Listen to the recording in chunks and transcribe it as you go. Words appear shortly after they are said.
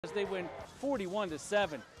as they win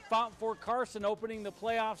 41-7. Fountain Fort Carson opening the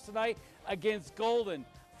playoffs tonight against Golden.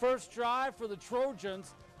 First drive for the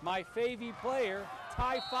Trojans, my favy player,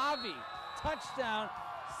 Ty Favi. Touchdown,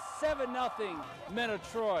 7-0 Men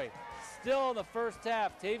of Troy. Still in the first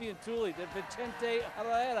half, Tavian Tooley to Vicente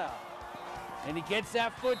Herrera. And he gets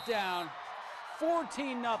that foot down.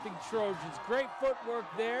 14-0 Trojans. Great footwork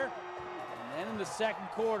there. And then in the second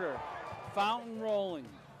quarter, Fountain rolling.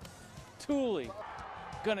 Tooley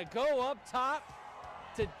gonna go up top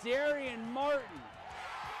to Darian Martin.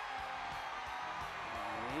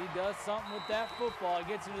 And he does something with that football.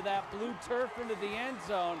 He gets into that blue turf into the end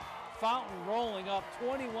zone. Fountain rolling up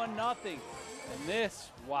 21-0. And this,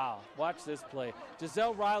 wow, watch this play.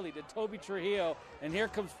 Giselle Riley to Toby Trujillo, and here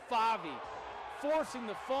comes Favi forcing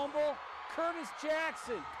the fumble. Curtis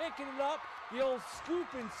Jackson picking it up, the old scoop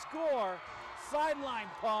and score, sideline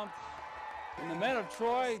pumped. And the Men of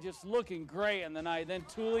Troy just looking great in the night. Then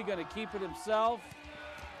Tooley going to keep it himself.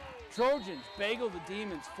 Trojans bagel the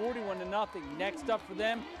Demons 41-0. Next up for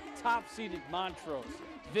them, top-seeded Montrose.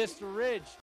 Vista Ridge